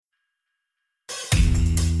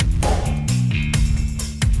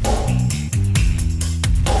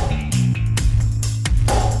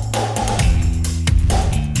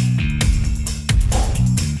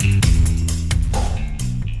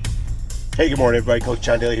Hey, good morning, everybody. Coach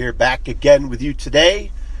John Daly here, back again with you today.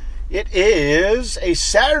 It is a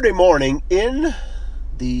Saturday morning in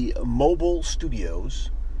the mobile studios.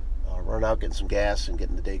 Running out, getting some gas, and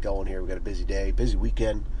getting the day going here. We've got a busy day, busy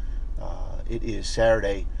weekend. It is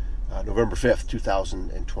Saturday, November 5th,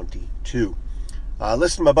 2022.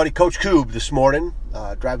 Listened to my buddy Coach Koob this morning,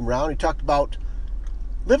 driving around. He talked about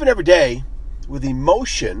living every day with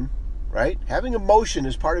emotion, right? Having emotion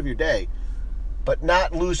as part of your day, but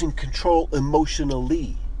not losing control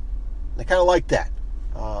emotionally. I kind of like that.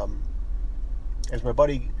 As my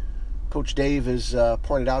buddy Coach Dave has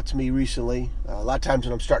pointed out to me recently, a lot of times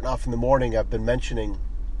when I'm starting off in the morning, I've been mentioning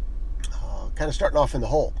kind of starting off in the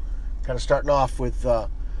hole, kind of starting off with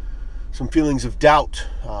some feelings of doubt,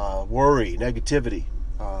 worry, negativity.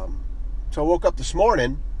 So I woke up this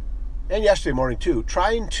morning, and yesterday morning too,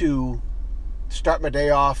 trying to start my day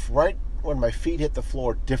off right when my feet hit the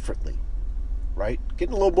floor differently. Right?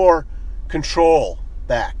 Getting a little more control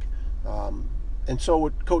back. And so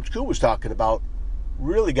what Coach Koo was talking about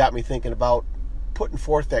really got me thinking about putting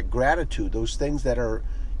forth that gratitude, those things that are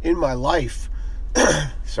in my life.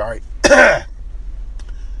 Sorry. Not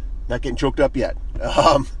getting choked up yet.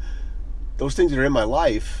 Those things that are in my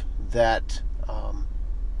life that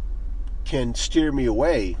can steer me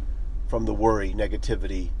away from the worry,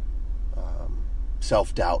 negativity,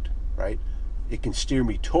 self-doubt, right? It can steer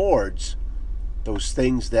me towards those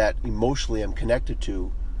things that emotionally I'm connected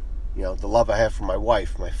to, you know, the love I have for my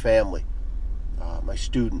wife, my family, my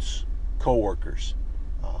students, coworkers,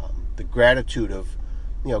 the gratitude of,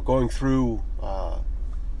 you know, going through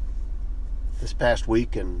this past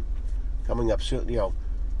week and coming up soon, you know,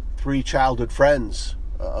 3 childhood friends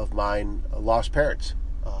of mine lost parents.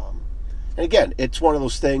 And again, it's one of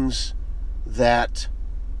those things that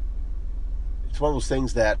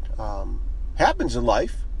happens in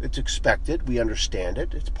life. It's expected. We understand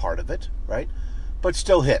it. It's part of it, right? But it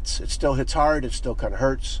still hits. It still hits hard. It still kind of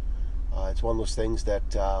hurts. It's one of those things that,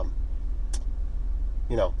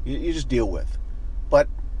 you just deal with. But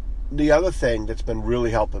the other thing that's been really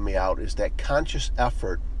helping me out is that conscious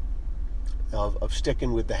effort of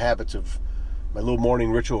sticking with the habits of my little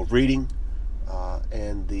morning ritual of reading,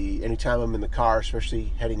 and anytime I'm in the car,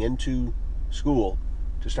 especially heading into school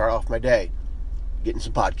to start off my day, getting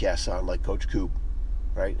some podcasts on like Coach Koob,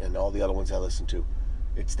 right, and all the other ones I listen to.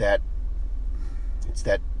 It's that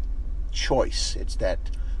choice. It's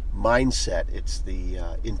that mindset. It's the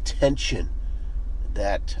intention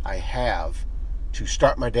that I have to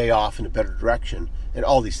start my day off in a better direction, and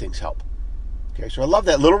all these things help. Okay, so I love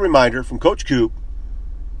that little reminder from Coach Koob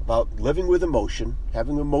about living with emotion,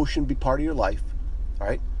 having emotion be part of your life,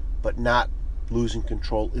 right, but not losing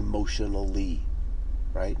control emotionally,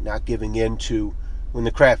 right, not giving in to when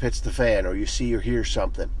the crap hits the fan or you see or hear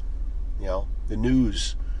something, you know, the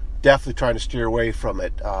news, definitely trying to steer away from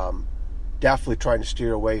it, definitely trying to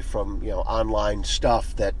steer away from, you know, online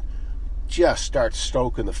stuff that just starts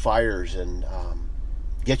stoking the fires and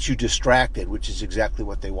gets you distracted, which is exactly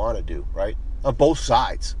what they want to do, right, on both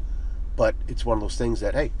sides. But it's one of those things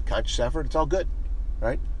that, hey, conscious effort, it's all good,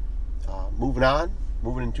 right, moving on,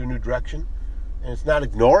 moving into a new direction, and it's not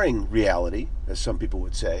ignoring reality, as some people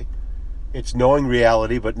would say. It's knowing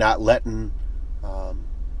reality, but not letting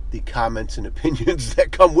the comments and opinions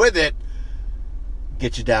that come with it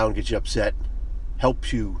get you down, get you upset,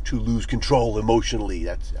 help you to lose control emotionally.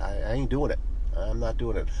 I ain't doing it. I'm not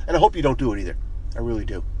doing it. And I hope you don't do it either. I really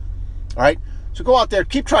do. All right? So go out there,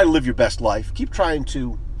 keep trying to live your best life. Keep trying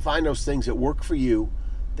to find those things that work for you,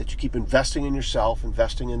 that you keep investing in yourself,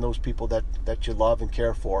 investing in those people that you love and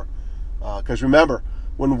care for. Because remember,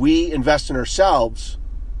 when we invest in ourselves,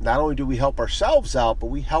 not only do we help ourselves out, but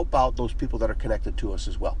we help out those people that are connected to us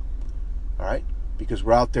as well. All right? Because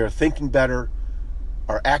we're out there thinking better,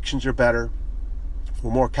 our actions are better, we're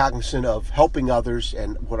more cognizant of helping others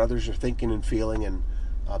and what others are thinking and feeling, and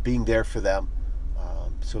being there for them.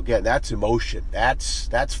 So again, that's emotion.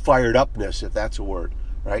 That's fired upness, if that's a word,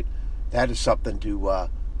 right? That is something to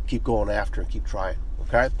keep going after and keep trying,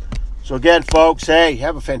 okay? So again, folks, hey,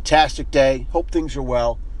 have a fantastic day. Hope things are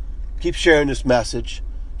well. Keep sharing this message.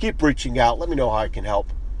 Keep reaching out. Let me know how I can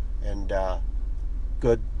help. And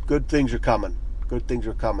good things are coming. Good things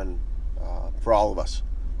are coming for all of us.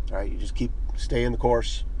 All right, you just keep staying the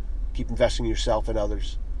course. Keep investing in yourself and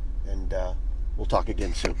others. And we'll talk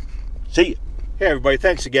again soon. See you. Hey, everybody.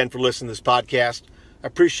 Thanks again for listening to this podcast. I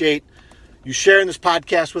appreciate you sharing this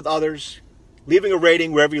podcast with others, leaving a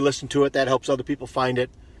rating wherever you listen to it. That helps other people find it.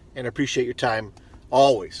 And I appreciate your time,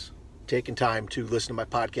 always taking time to listen to my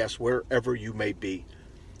podcast wherever you may be.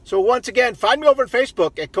 So once again, find me over on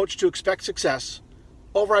Facebook at Coach 2 Expect Success,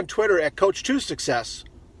 over on Twitter at Coach 2 Success,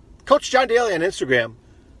 Coach John Daly on Instagram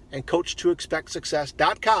and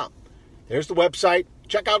coach2expectsuccess.com. There's the website.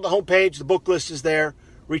 Check out the homepage. The book list is there.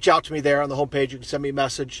 Reach out to me there on the homepage. You can send me a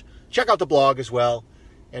message. Check out the blog as well.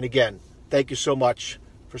 And again, thank you so much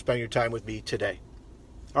for spending your time with me today.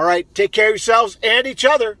 All right, take care of yourselves and each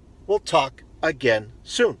other. We'll talk again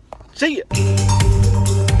soon. See you.